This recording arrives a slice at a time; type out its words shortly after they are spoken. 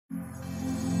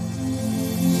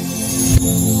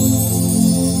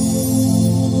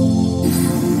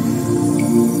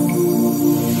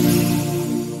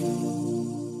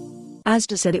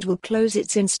Asda said it will close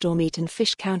its in-store meat and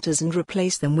fish counters and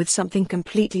replace them with something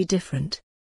completely different.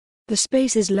 The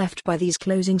spaces left by these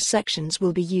closing sections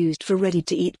will be used for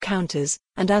ready-to-eat counters,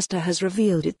 and Asda has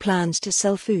revealed it plans to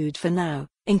sell food for now,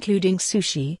 including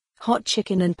sushi, hot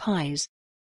chicken and pies.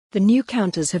 The new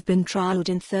counters have been trialed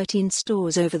in 13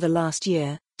 stores over the last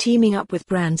year, teaming up with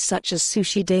brands such as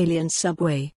Sushi Daily and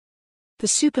Subway. The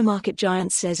supermarket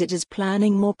giant says it is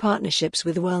planning more partnerships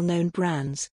with well-known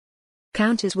brands.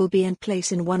 Counters will be in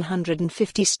place in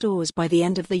 150 stores by the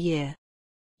end of the year.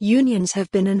 Unions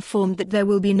have been informed that there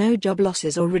will be no job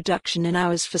losses or reduction in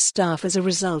hours for staff as a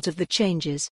result of the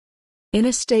changes. In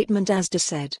a statement, Asda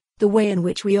said, "The way in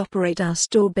which we operate our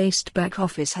store-based back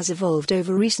office has evolved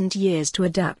over recent years to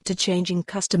adapt to changing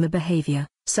customer behavior,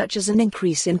 such as an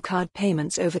increase in card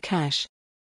payments over cash.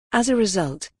 As a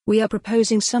result, we are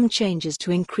proposing some changes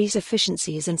to increase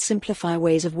efficiencies and simplify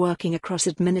ways of working across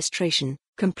administration,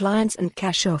 compliance and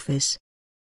cash office.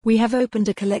 We have opened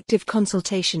a collective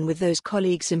consultation with those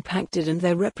colleagues impacted and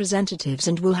their representatives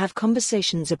and will have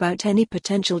conversations about any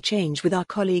potential change with our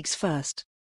colleagues first."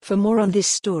 For more on this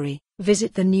story,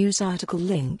 visit the news article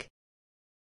link.